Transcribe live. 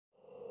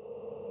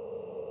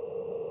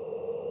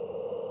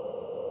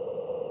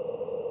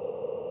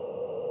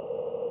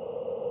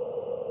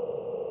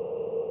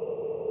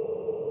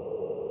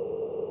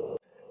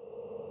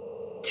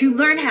To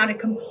learn how to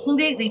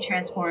completely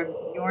transform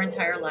your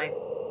entire life,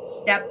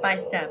 step by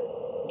step,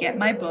 get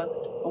my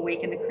book,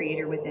 Awaken the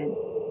Creator Within.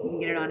 You can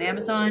get it on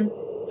Amazon.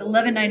 It's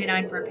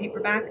 $11.99 for a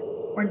paperback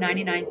or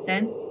 99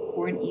 cents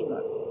for an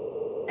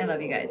ebook. I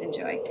love you guys.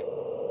 Enjoy.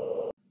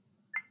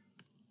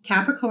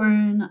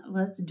 Capricorn,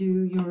 let's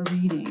do your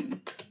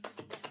reading.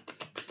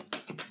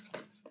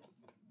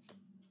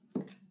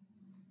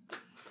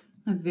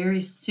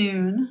 Very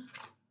soon.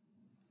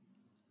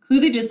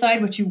 Clearly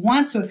decide what you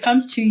want so it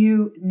comes to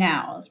you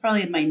now. That's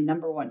probably my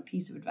number one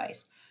piece of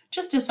advice.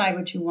 Just decide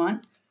what you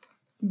want.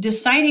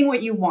 Deciding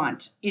what you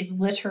want is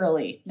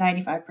literally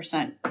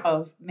 95%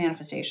 of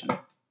manifestation.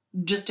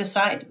 Just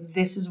decide,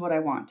 this is what I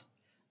want.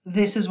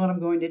 This is what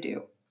I'm going to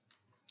do.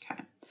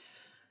 Okay.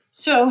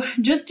 So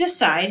just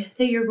decide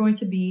that you're going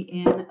to be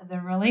in the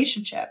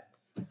relationship.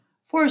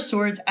 Four of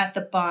Swords at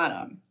the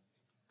bottom.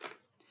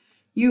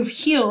 You've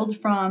healed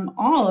from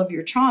all of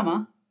your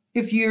trauma.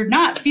 If you're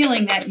not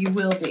feeling that, you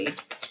will be.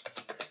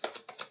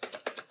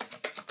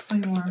 Tell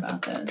me more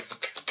about this.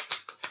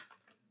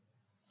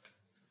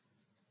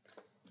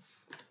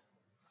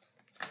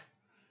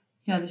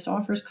 Yeah, this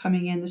offer is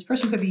coming in. This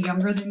person could be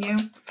younger than you.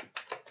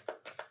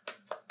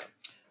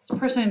 This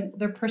person,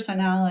 their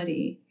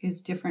personality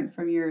is different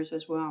from yours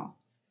as well.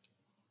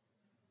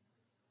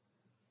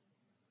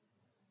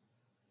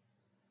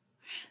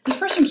 This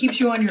person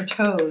keeps you on your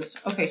toes.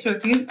 Okay, so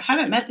if you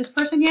haven't met this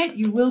person yet,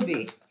 you will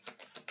be.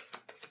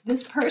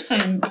 This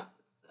person,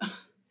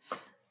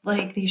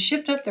 like, they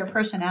shift up their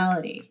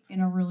personality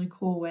in a really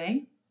cool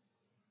way.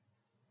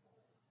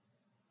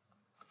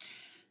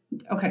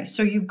 Okay,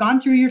 so you've gone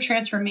through your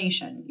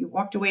transformation. You've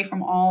walked away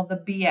from all the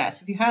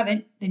BS. If you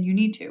haven't, then you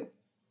need to.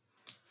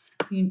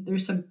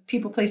 There's some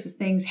people, places,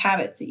 things,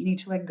 habits that you need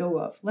to let go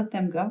of. Let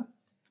them go,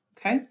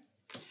 okay?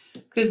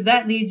 Because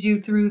that leads you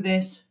through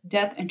this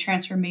death and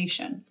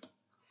transformation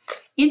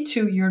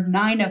into your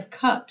Nine of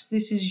Cups.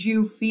 This is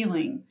you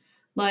feeling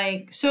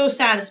like so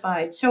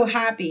satisfied, so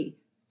happy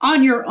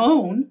on your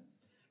own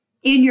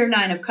in your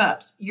Nine of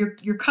Cups. You're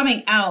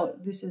coming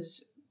out. This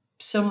is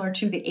similar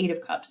to the Eight of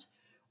Cups,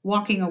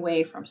 walking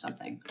away from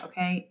something,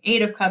 okay?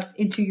 Eight of Cups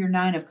into your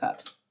Nine of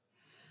Cups.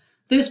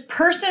 This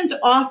person's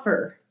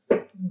offer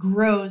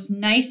grows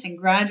nice and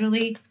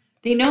gradually.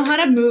 They know how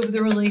to move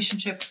the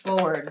relationship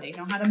forward. They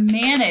know how to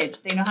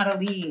manage. They know how to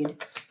lead.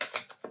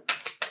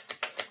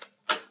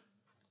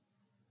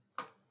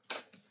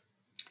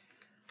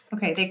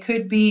 Okay, they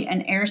could be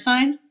an air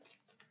sign,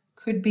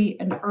 could be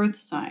an earth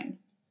sign.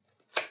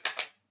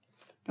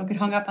 Don't get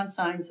hung up on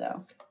signs,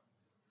 though.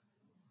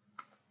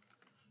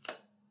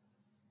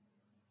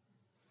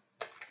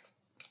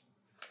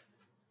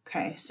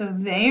 Okay, so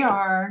they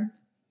are,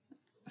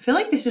 I feel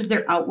like this is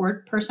their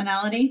outward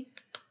personality,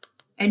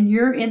 and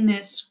you're in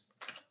this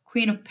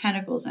Queen of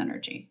Pentacles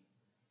energy.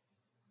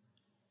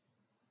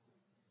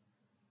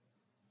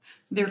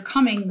 They're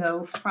coming,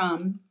 though,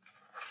 from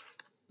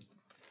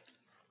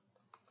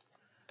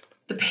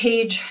the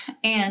Page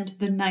and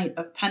the Knight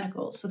of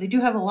Pentacles. So they do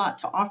have a lot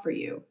to offer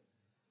you.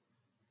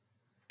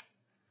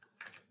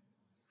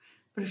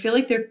 But I feel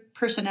like their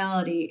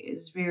personality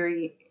is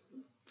very,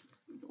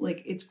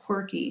 like, it's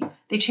quirky.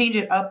 They change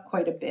it up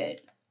quite a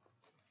bit.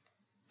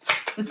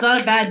 It's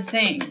not a bad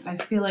thing. I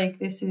feel like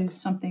this is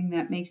something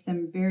that makes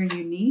them very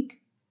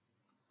unique.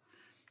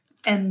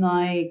 And,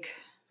 like,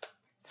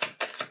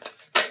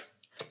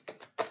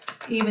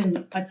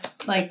 even,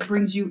 like,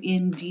 brings you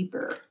in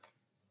deeper.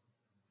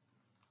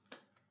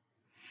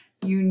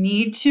 You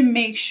need to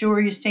make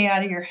sure you stay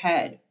out of your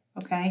head,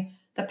 okay?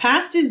 The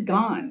past is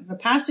gone. The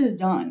past is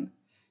done.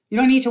 You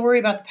don't need to worry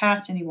about the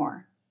past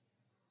anymore.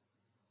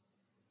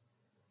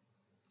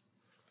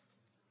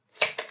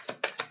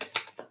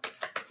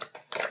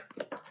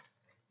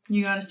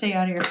 You got to stay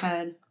out of your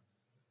head.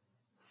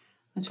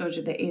 I told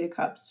you the Eight of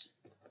Cups.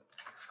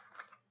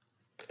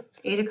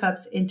 Eight of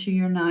Cups into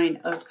your Nine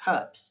of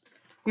Cups.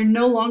 You're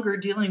no longer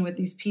dealing with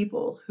these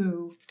people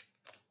who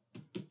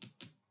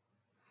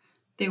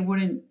they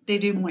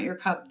didn't want your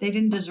cup. They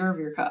didn't deserve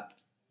your cup.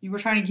 You were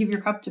trying to give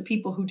your cup to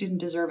people who didn't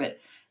deserve it.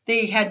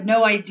 They had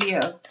no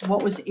idea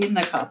what was in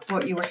the cup,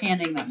 what you were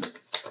handing them.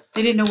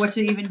 They didn't know what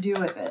to even do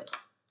with it.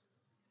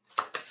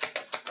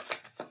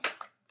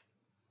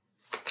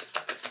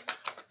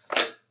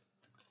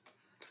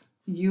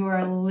 You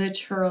are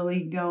literally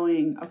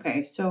going,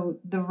 okay, so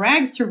the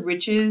Rags to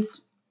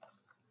Riches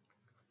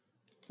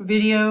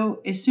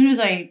video, as soon as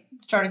I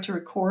started to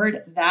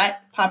record,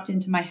 that popped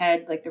into my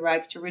head like the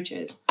Rags to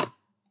Riches,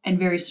 and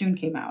very soon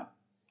came out.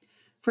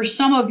 For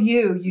some of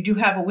you, you do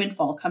have a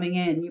windfall coming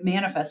in. You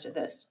manifested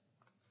this,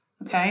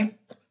 okay?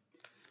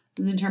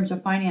 This is in terms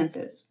of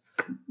finances.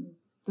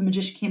 The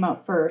Magician came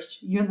out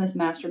first. You're this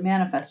Master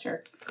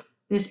Manifester.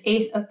 This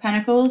Ace of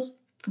Pentacles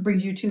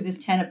brings you to this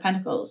Ten of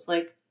Pentacles,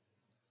 like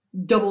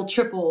double,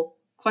 triple,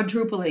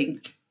 quadrupling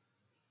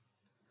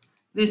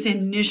this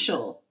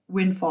initial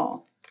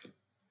windfall.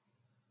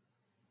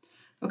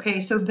 Okay,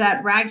 so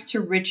that Rags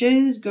to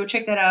Riches, go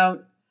check that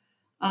out.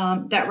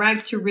 That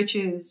Rags to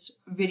Riches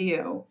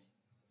video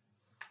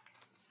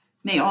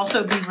may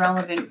also be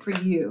relevant for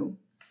you.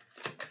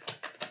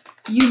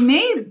 You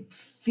may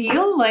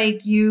feel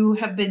like you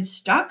have been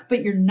stuck,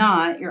 but you're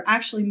not. You're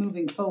actually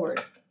moving forward.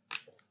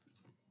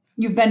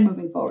 You've been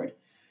moving forward.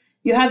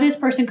 You have this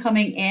person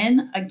coming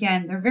in.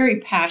 Again, they're very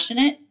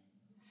passionate.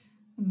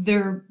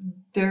 Their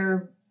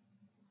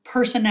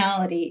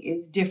personality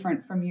is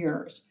different from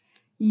yours.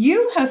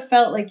 You have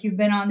felt like you've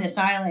been on this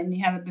island and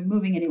you haven't been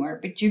moving anywhere,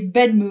 but you've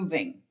been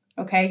moving,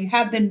 okay? You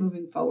have been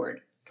moving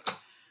forward.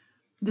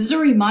 This is a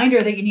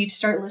reminder that you need to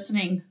start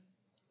listening,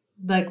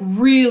 like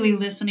really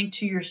listening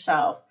to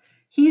yourself.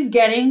 He's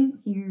getting,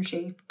 he or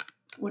she,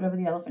 whatever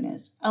the elephant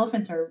is.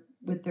 Elephants are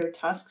with their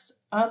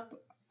tusks up,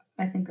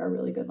 I think are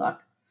really good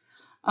luck.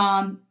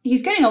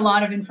 He's getting a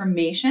lot of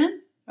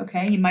information,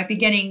 okay? You might be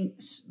getting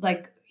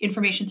like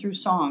information through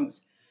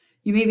songs.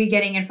 You may be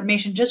getting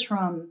information just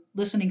from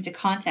listening to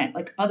content,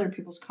 like other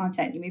people's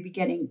content. You may be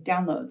getting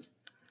downloads.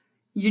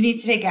 You need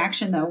to take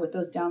action, though, with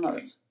those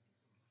downloads.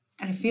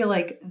 And I feel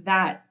like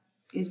that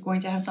is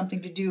going to have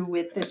something to do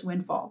with this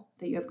windfall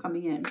that you have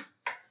coming in.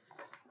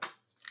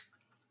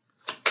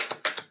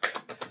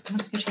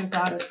 Let's get you a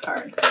goddess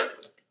card.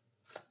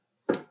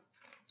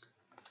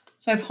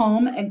 So I have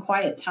home and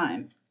quiet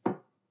time.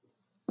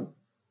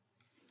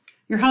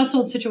 Your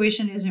household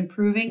situation is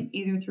improving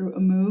either through a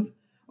move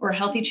or a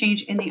healthy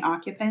change in the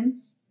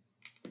occupants.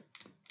 You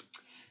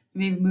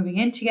may be moving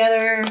in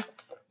together.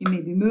 You may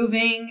be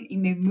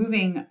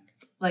moving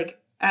like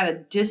at a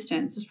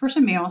distance. This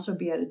person may also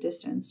be at a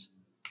distance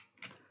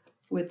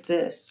with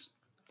this,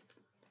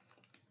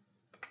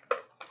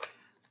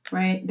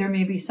 right? There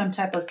may be some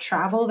type of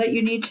travel that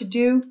you need to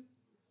do.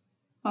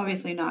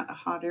 Obviously not a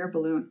hot air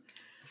balloon.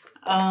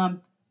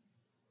 But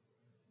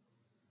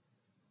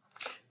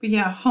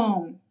yeah,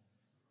 home.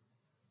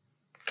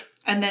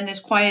 And then this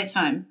quiet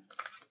time.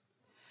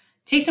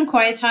 Take some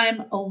quiet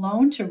time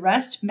alone to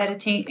rest,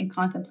 meditate, and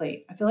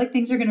contemplate. I feel like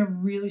things are going to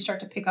really start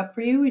to pick up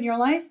for you in your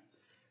life.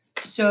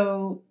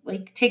 So,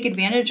 like, take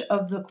advantage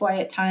of the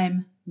quiet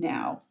time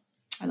now.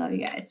 I love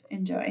you guys.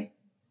 Enjoy.